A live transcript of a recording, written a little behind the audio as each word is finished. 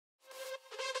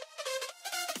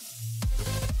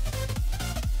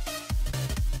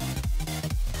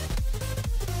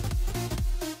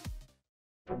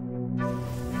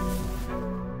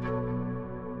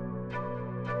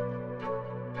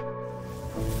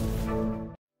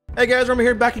Hey guys, Rumble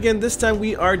here, back again. This time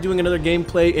we are doing another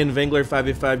gameplay in Vainglory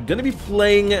 5v5. Gonna be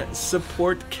playing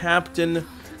Support Captain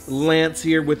Lance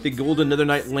here with the Golden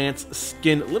Netherite Lance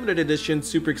skin, limited edition.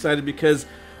 Super excited because,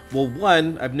 well,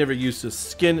 one, I've never used this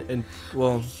skin, and,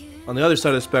 well, on the other side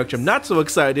of the spectrum, not so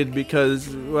excited because,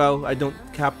 well, I don't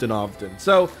captain often.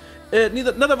 So,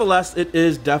 nonetheless, it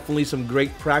is definitely some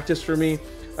great practice for me.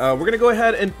 We're gonna go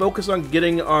ahead and focus on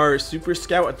getting our Super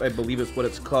Scout, I believe is what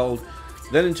it's called,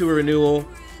 then into a renewal,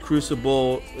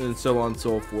 Crucible, and so on and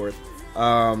so forth.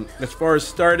 As far as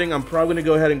starting, I'm probably going to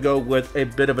go ahead and go with a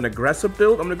bit of an aggressive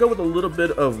build. I'm going to go with a little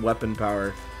bit of weapon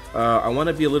power. I want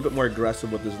to be a little bit more aggressive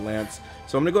with this lance.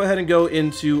 So I'm going to go ahead and go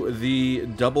into the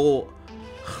double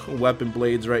weapon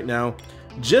blades right now,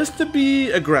 just to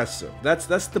be aggressive. That's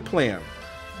the plan.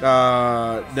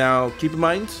 Now, keep in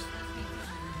mind,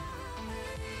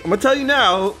 I'm going to tell you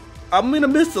now, I'm going to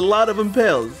miss a lot of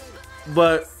impales.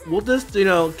 But we'll just,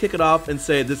 kick it off and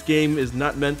say this game is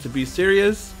not meant to be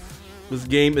serious. This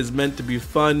game is meant to be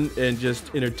fun and just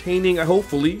entertaining,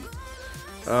 hopefully.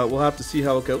 We'll have to see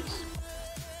how it goes.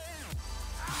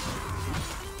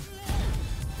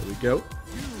 There we go.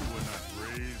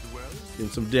 Getting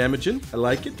some damage in. I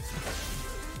like it.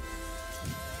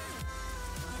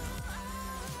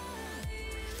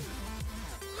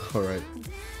 Alright.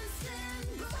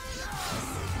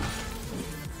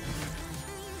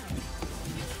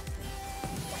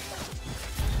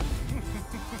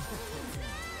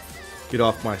 Get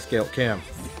off my scale cam.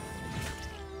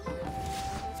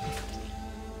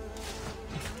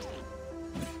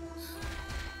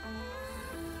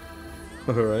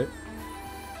 All right.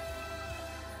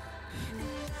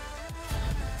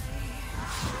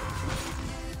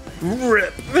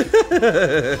 Rip.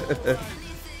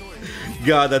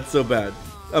 God, that's so bad.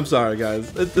 I'm sorry,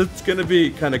 guys. It's gonna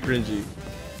be kind of cringy.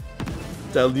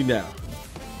 Tell you now.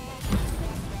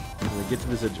 I'm gonna get to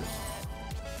this address.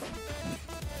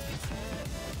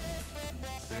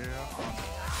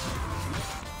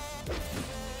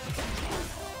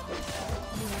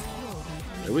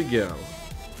 There we go.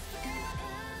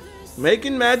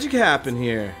 Making magic happen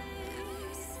here.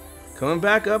 Coming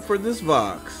back up for this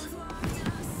Vox.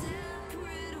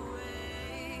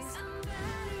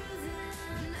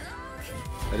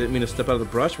 I didn't mean to step out of the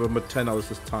brush, but I'm at 10, I was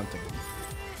just taunting.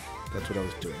 That's what I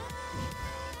was doing.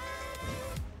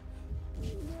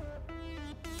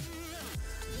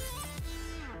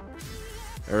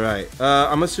 Alright,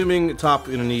 I'm assuming top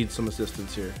gonna need some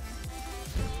assistance here.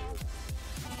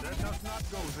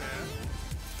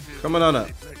 Coming on up.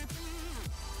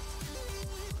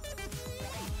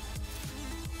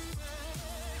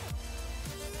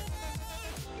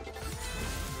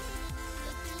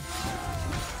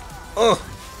 Oh,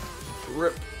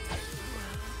 rip.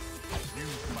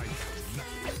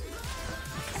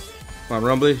 Come on,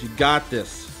 Rumbly, you got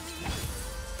this.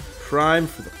 Prime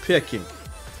for the picking.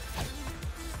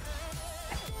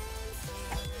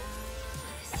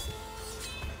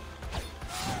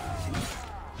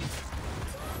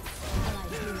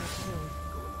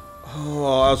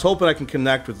 Oh, I was hoping I can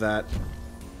connect with that.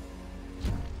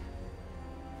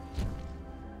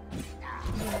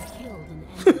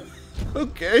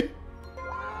 Okay.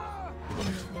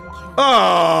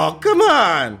 Oh, come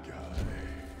on!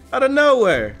 Out of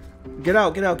nowhere. Get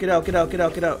out, get out, get out, get out, get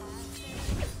out, get out.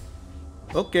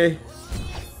 Okay.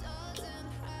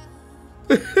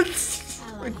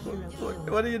 Like,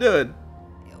 what are you doing?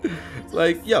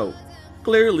 Like, yo,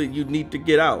 clearly you need to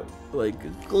get out. Like,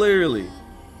 clearly.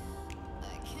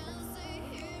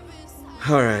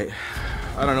 Alright,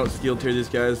 I don't know what skill tier these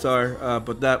guys are,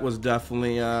 but that was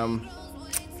definitely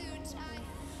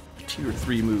tier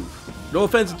 3 move. No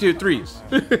offense to tier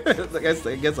 3s. I guess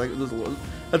like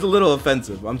that's a little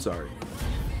offensive. I'm sorry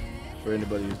for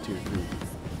anybody who's tier 3.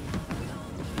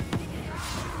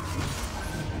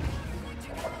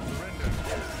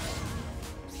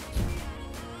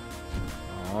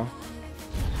 Aww.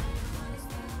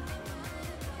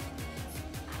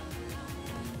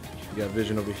 We got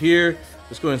vision over here.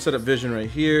 Let's go ahead and set up vision right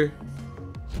here.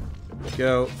 There we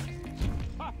go.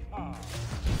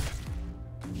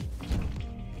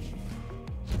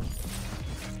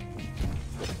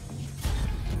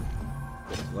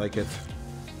 Like it.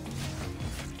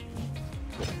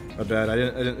 My bad. I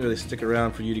didn't really stick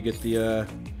around for you to get the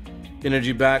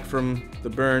energy back from the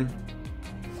burn.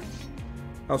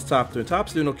 How's top doing?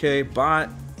 Top's doing okay. Bot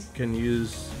can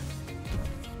use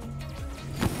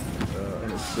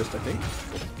an assist, I think.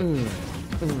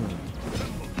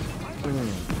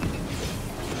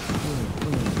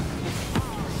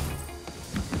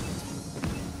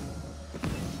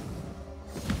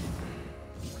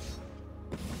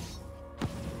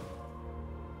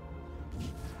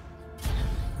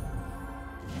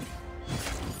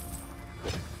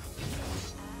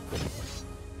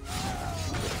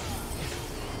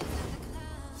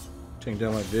 Take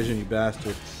down my vision, you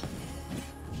bastard.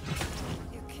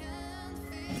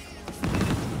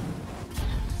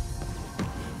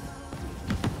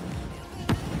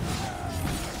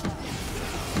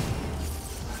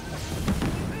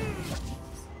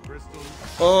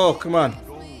 Oh, come on.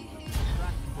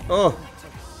 Oh,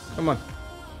 come on.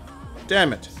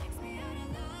 Damn it.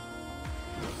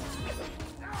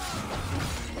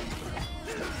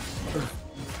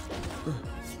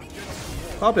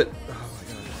 Pop it. Oh my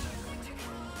god.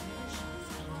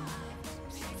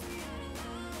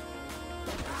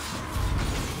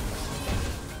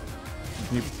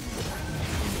 Can you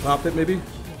pop it maybe?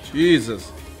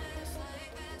 Jesus.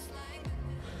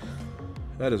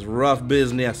 That is rough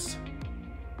business.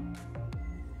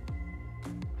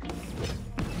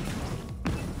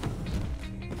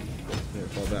 There,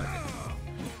 fall back.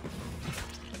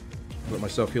 Let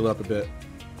myself heal up a bit.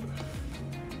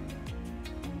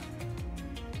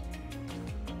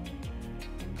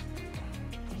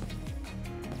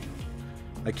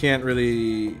 I can't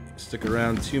really stick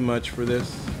around too much for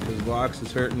this because Vox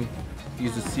is hurting.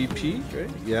 Use the CP, right?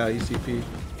 Yeah, use CP.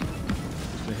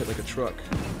 It's gonna hit like a truck.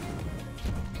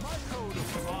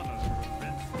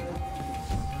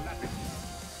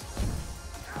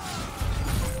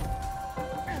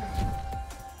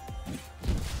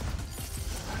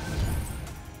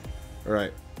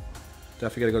 Alright.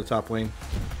 Definitely gotta go to top lane.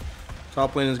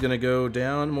 Top lane is gonna go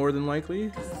down more than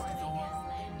likely.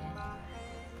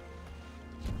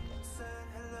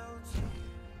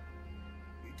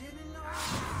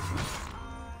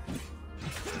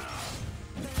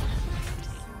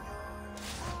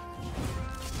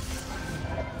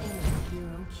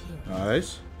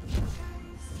 Nice.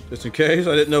 Just in case,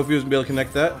 I didn't know if he was gonna be able to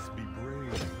connect that.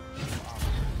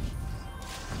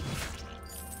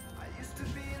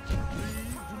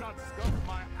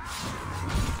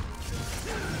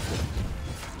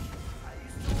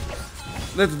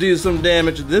 Let's do some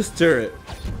damage to this turret.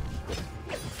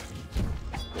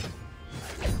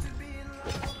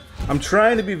 I'm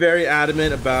trying to be very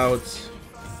adamant about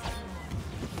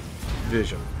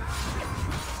vision.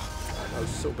 That was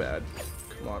so bad.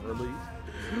 Come on, Rumbly.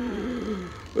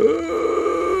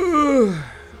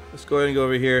 Let's go ahead and go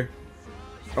over here.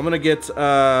 I'm gonna get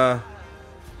my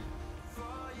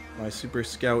super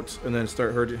scout and then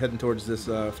start heading towards this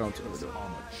fountain over there.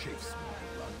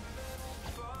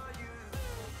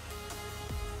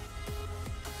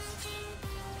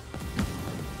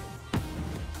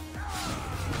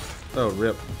 Oh,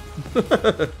 rip.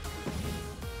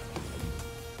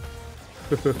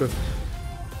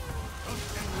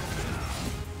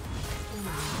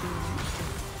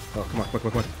 Oh, come on, come on, come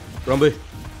on, come on. Rumbly,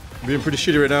 you're being pretty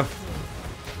shitty right now.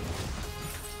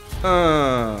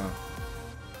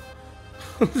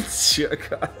 Shit,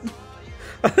 God.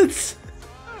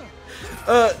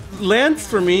 Lance,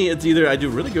 for me, it's either I do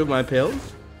really good with my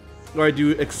pills, or I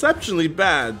do exceptionally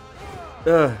bad.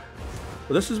 Well,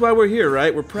 this is why we're here,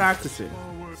 right? We're practicing.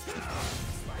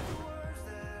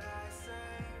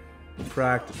 We're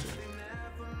practicing.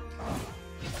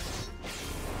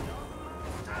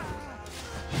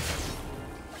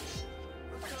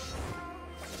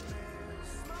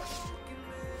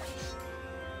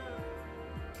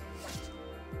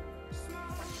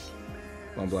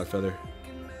 Come on, Black Feather.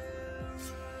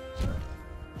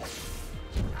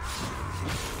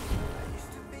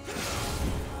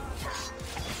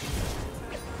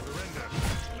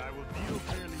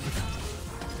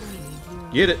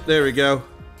 Get it. There we go.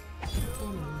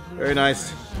 Very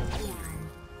nice.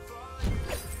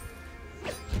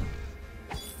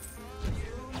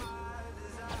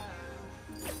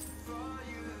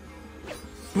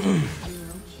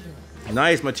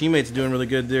 Nice. My teammates are doing really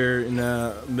good there in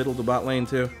the middle of the bot lane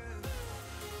too.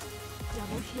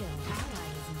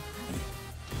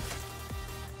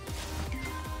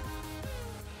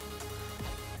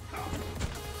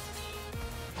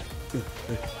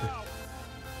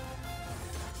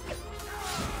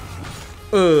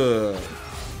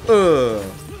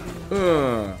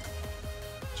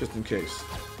 Just in case.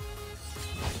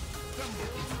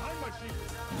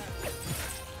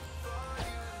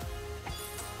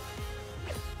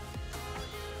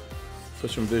 Put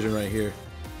some vision right here.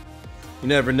 You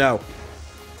never know.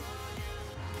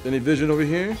 Any vision over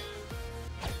here?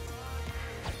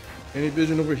 Any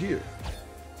vision over here?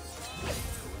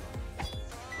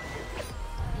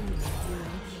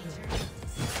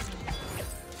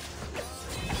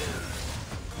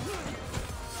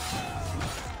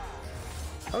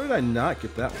 How did I not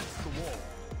get that one?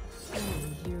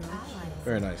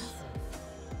 Very nice.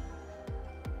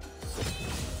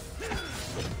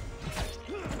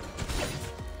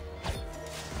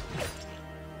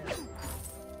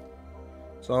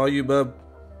 Saw you, bub.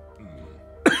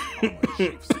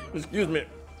 Excuse me.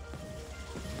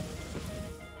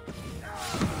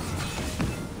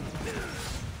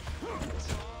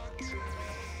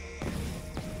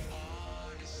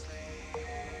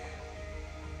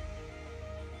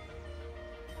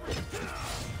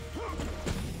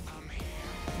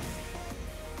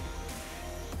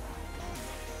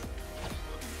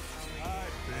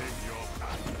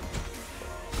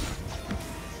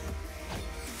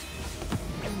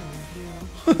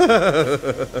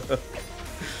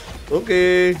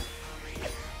 Okay.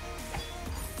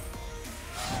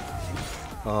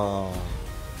 Oh.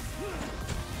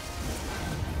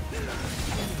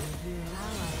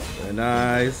 Very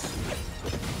nice.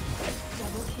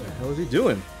 What the hell is he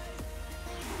doing?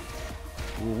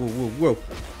 Whoa, whoa, whoa, whoa.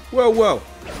 Whoa, whoa.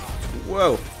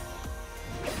 Whoa.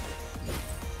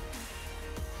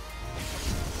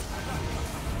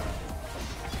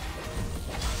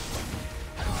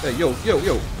 Hey, yo, yo,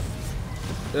 yo.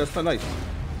 That's not nice.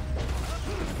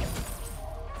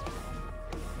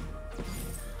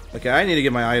 Okay, I need to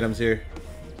get my items here.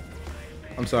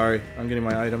 I'm sorry. I'm getting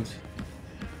my items.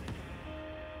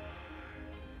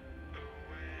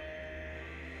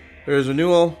 There's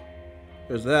renewal.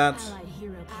 There's that.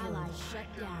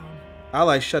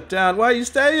 Ally shut down. Why are you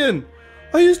staying?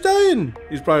 Why are you staying?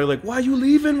 He's probably like, why are you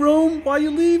leaving, Rome? Why are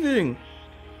you leaving?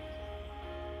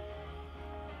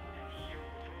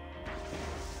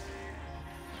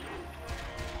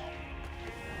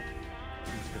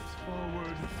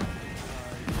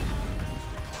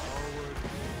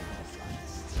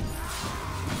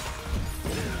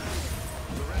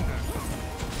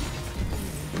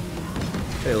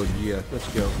 Hell yeah, let's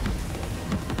go.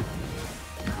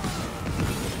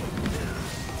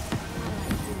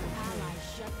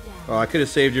 Oh, I could have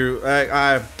saved you.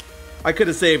 I could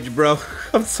have saved you, bro.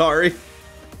 I'm sorry.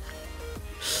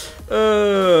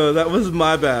 That was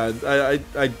my bad.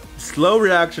 I slow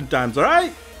reaction times. All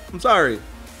right, I'm sorry.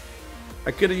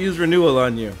 I could have used renewal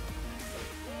on you.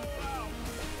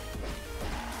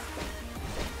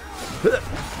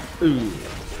 Ooh,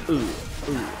 ooh,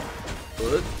 ooh.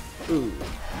 What? Ooh.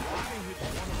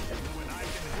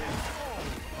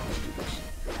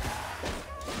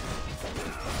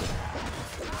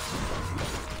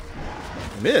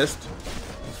 Missed.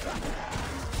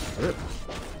 Rip.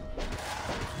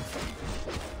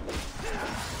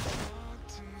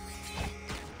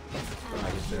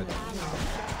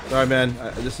 Sorry, man.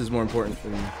 This is more important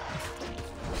than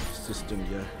system.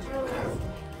 Yeah.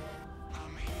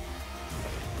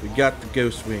 We got the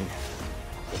ghost wing.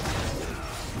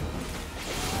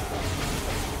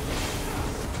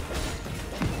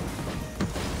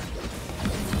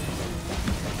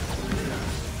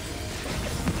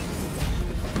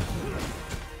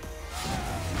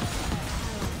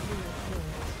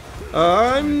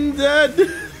 I'm dead.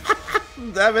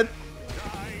 Damn it.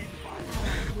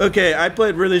 Okay, I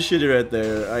played really shitty right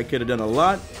there. I could have done a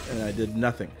lot, and I did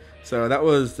nothing. So that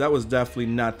was definitely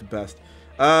not the best.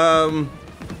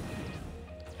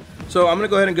 So I'm gonna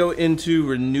go ahead and go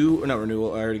into not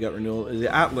renewal. I already got renewal. The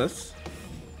Atlas,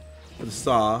 or the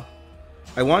Saw.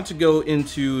 I want to go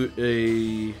into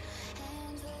a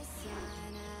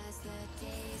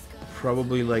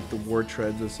probably like the War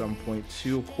Treads at some point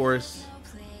too, of course.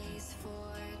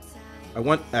 I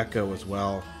want Echo as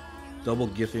well. Double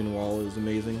Githing Wall is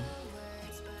amazing.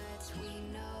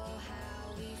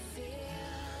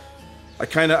 I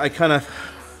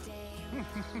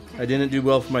didn't do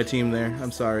well for my team there.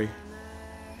 I'm sorry.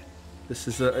 This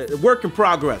is a work in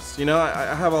progress. You know,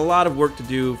 I have a lot of work to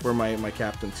do for my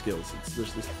captain skills.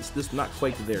 It's just not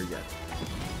quite there yet.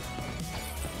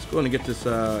 Let's go and get this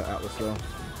Atlas though.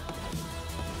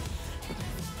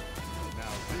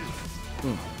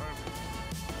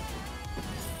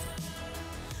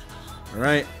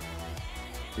 Alright,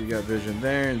 we got vision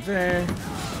there and there. It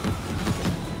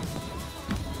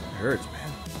hurts, man.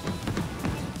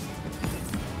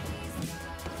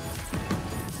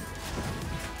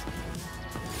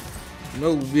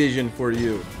 No vision for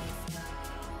you.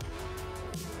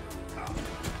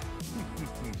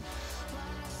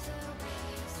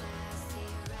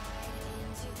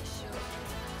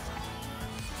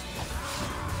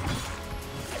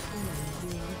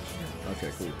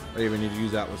 Okay, cool. I didn't even need to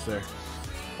use Atlas there.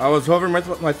 I was hovering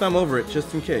my thumb over it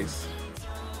just in case.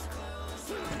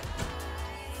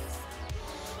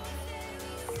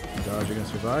 Dodge, you're gonna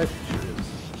survive? Sure is.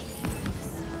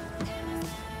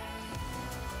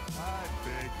 I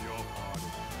beg your pardon.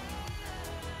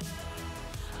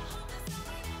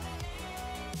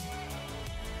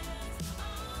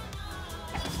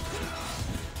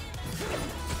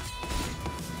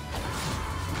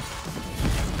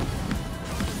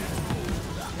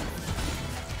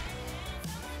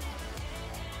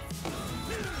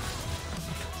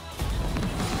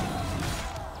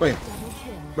 Bam.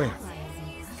 Bam.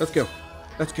 Let's go.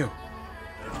 Let's go.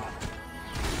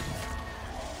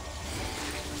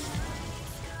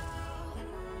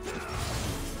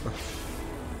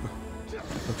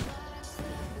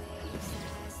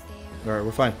 Alright,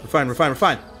 we're fine. We're fine. We're fine. We're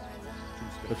fine.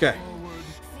 Okay.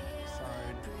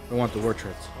 I want the war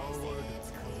treads.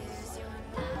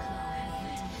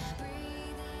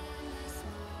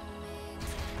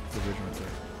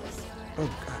 Oh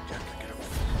god, yeah, get up.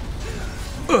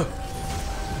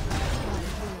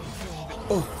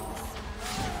 Oh.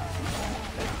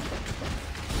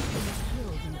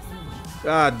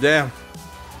 God damn.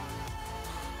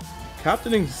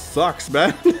 Captaining sucks,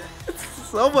 man. It's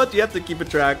so much you have to keep a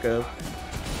track of.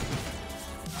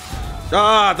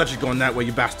 Ah, I thought you were going that way,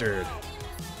 you bastard.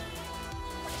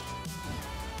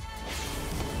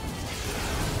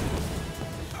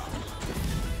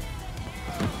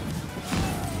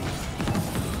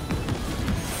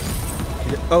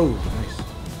 Oh, nice.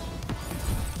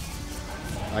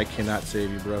 I cannot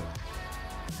save you, bro.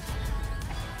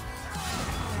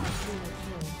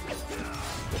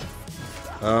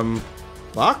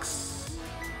 Box?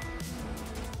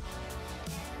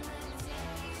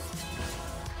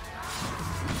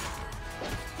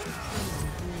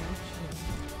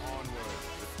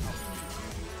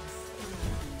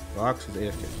 Box is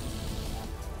AFK.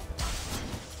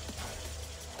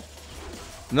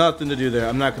 Nothing to do there.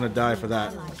 I'm not gonna die for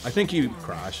that. I think he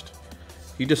crashed.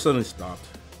 He just suddenly stopped.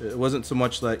 It wasn't so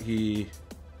much that he,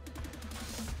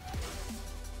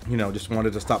 you know, just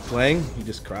wanted to stop playing. He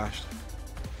just crashed.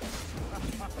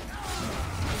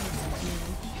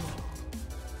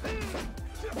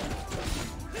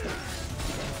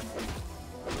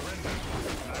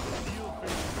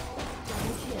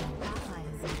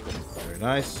 Very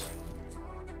nice.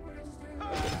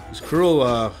 This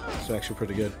Cruel is actually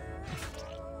pretty good.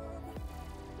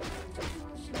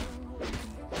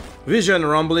 Vision,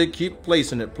 Rumbly, keep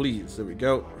placing it, please. There we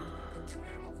go.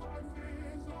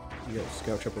 You got a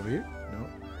scout trap over here? No.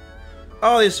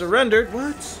 Oh, they surrendered?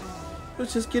 What? It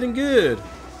was just getting good.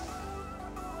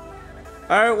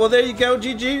 Alright, well, there you go,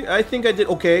 GG. I think I did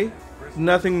okay.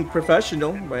 Nothing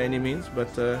professional by any means,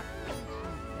 but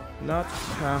not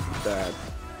half bad.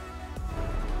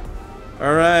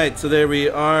 Alright, so there we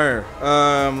are.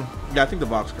 Yeah, I think the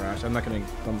box crashed. I'm not going to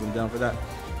thumb them down for that.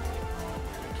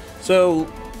 So,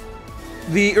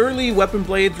 the early weapon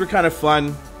blades were kind of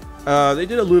fun. They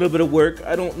did a little bit of work.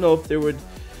 I don't know if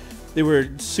they were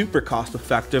super cost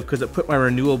effective because it put my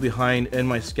renewal behind and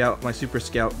my super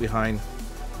scout behind.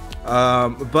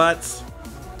 But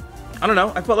I don't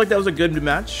know. I felt like that was a good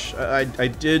match. I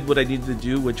did what I needed to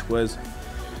do, which was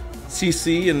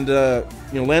CC and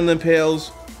you know, land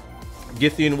impales,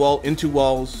 get the wall into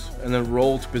walls, and then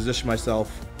roll to position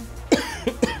myself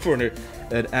for an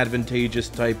advantageous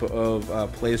type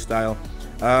of play style.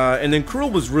 And then Cruel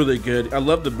was really good. I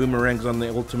love the boomerangs on the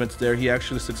ultimates there. He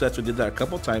actually successfully did that a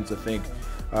couple times, I think.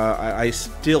 I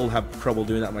still have trouble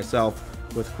doing that myself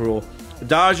with Cruel.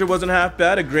 Dodger wasn't half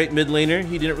bad, a great mid laner.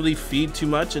 He didn't really feed too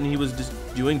much and he was just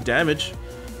doing damage.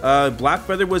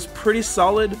 Blackfeather was pretty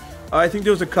solid. I think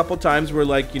there was a couple times where,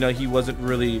 like, you know, he wasn't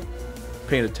really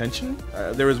paying attention.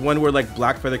 There was one where, like,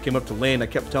 Blackfeather came up to lane. I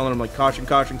kept telling him, like, caution,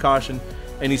 caution, caution,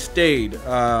 and he stayed.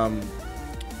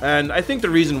 And I think the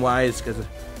reason why is because,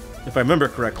 if I remember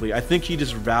correctly, I think he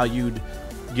just valued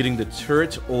getting the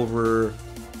turret over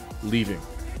leaving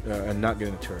and not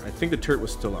getting the turret. I think the turret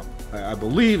was still up. I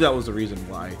believe that was the reason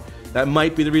why. That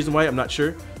might be the reason why. I'm not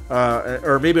sure.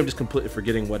 Or maybe I'm just completely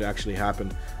forgetting what actually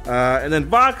happened. And then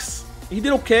Vox, he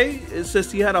did okay. It's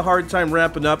just he had a hard time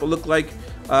ramping up, it looked like.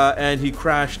 And he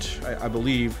crashed, I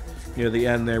believe, near the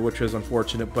end there, which was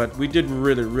unfortunate. But we did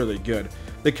really, really good.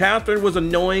 The Catherine was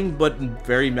annoying, but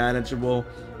very manageable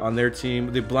on their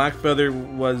team. The Blackfeather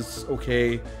was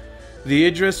okay. The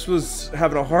Idris was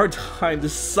having a hard time. The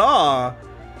Saw,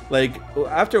 like,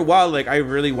 after a while, like, I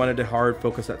really wanted to hard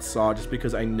focus that Saw just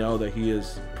because I know that he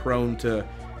is prone to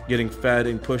getting fed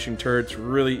and pushing turrets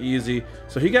really easy.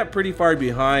 So he got pretty far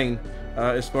behind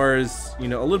as far as, you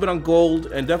know, a little bit on gold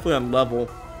and definitely on level.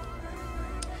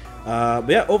 But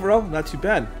yeah, overall, not too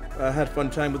bad. I had a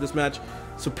fun time with this match.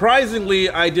 Surprisingly,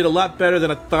 I did a lot better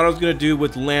than I thought I was going to do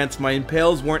with Lance. My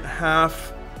impales weren't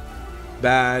half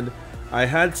bad. I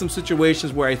had some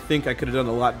situations where I think I could have done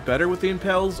a lot better with the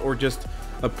impales or just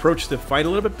approached the fight a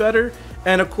little bit better.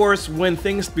 And of course, when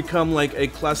things become like a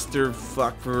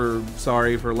clusterfuck,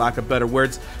 for lack of better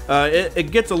words, it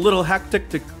gets a little hectic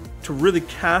to really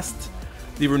cast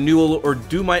the renewal or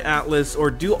do my Atlas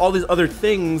or do all these other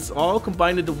things all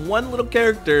combined into one little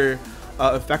character.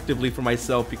 effectively for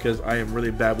myself because I am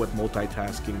really bad with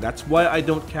multitasking. That's why I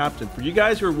don't captain. For you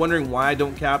guys who are wondering why I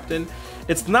don't captain,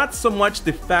 it's not so much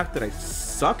the fact that I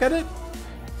suck at it.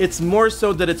 It's more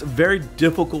so that it's very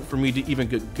difficult for me to even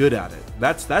get good at it.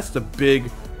 That's the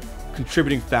big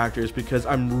contributing factor, is because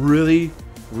I'm really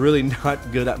not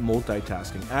good at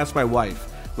multitasking. Ask my wife.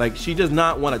 Like, she does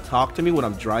not want to talk to me when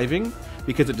I'm driving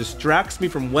because it distracts me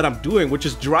from what I'm doing, which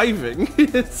is driving.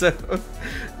 So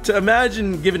to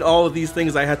imagine given all of these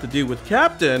things I had to do with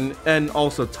captain and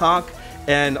also talk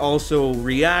and also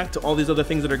react to all these other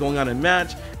things that are going on in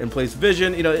match and place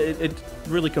vision, you know, it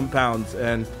really compounds.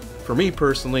 And for me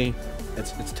personally,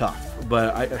 it's tough.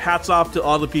 But hats off to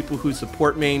all the people who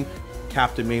support main,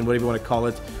 captain main, whatever you want to call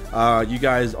it. You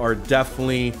guys are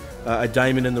definitely a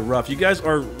diamond in the rough. You guys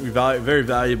are very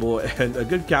valuable, and a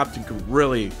good captain could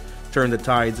really turn the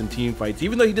tides in team fights.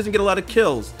 Even though he doesn't get a lot of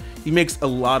kills, he makes a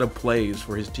lot of plays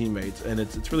for his teammates, and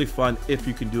it's really fun if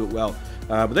you can do it well.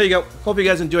 But there you go. Hope you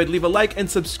guys enjoyed. Leave a like and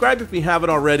subscribe if you haven't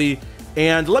already.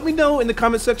 And let me know in the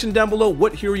comment section down below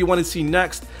what hero you want to see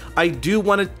next. I do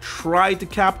want to try to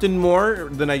captain more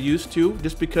than I used to,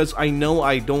 just because I know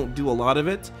I don't do a lot of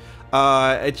it.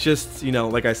 It's just, you know,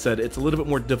 like I said, it's a little bit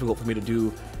more difficult for me to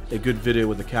do a good video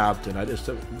with the captain.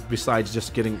 Besides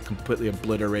just getting completely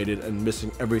obliterated and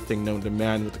missing everything known to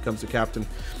man when it comes to captain.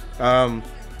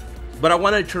 But I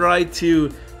want to try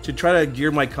to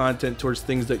gear my content towards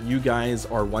things that you guys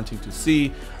are wanting to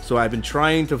see. So I've been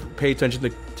trying to pay attention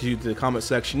to the comment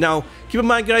section. Now, keep in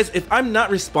mind, guys, if I'm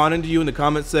not responding to you in the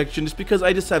comment section, it's because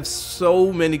I just have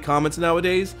so many comments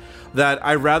nowadays that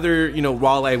I rather, you know,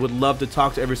 while I would love to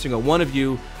talk to every single one of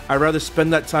you, I'd rather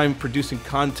spend that time producing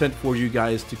content for you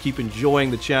guys to keep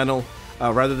enjoying the channel,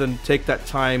 rather than take that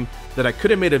time that I could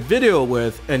have made a video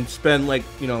with and spend, like,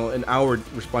 you know, an hour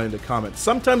responding to comments.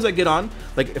 Sometimes I get on,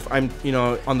 like if I'm, you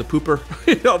know, on the pooper,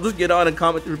 I'll just get on and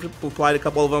comment, reply to a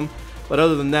couple of them. But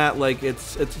other than that, like,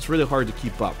 it's really hard to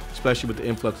keep up, especially with the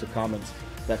influx of comments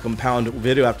that compound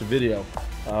video after video,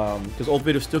 because old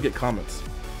videos still get comments.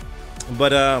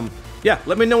 But yeah,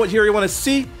 let me know what hero you want to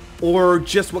see, or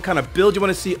just what kind of build you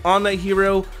want to see on that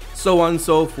hero, so on and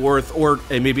so forth, or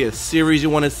maybe a series you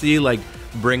want to see, like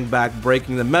bring back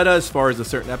breaking the meta as far as a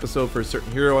certain episode for a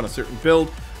certain hero on a certain build,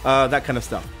 that kind of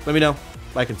stuff. Let me know,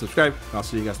 like and subscribe, and I'll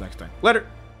see you guys next time. Later.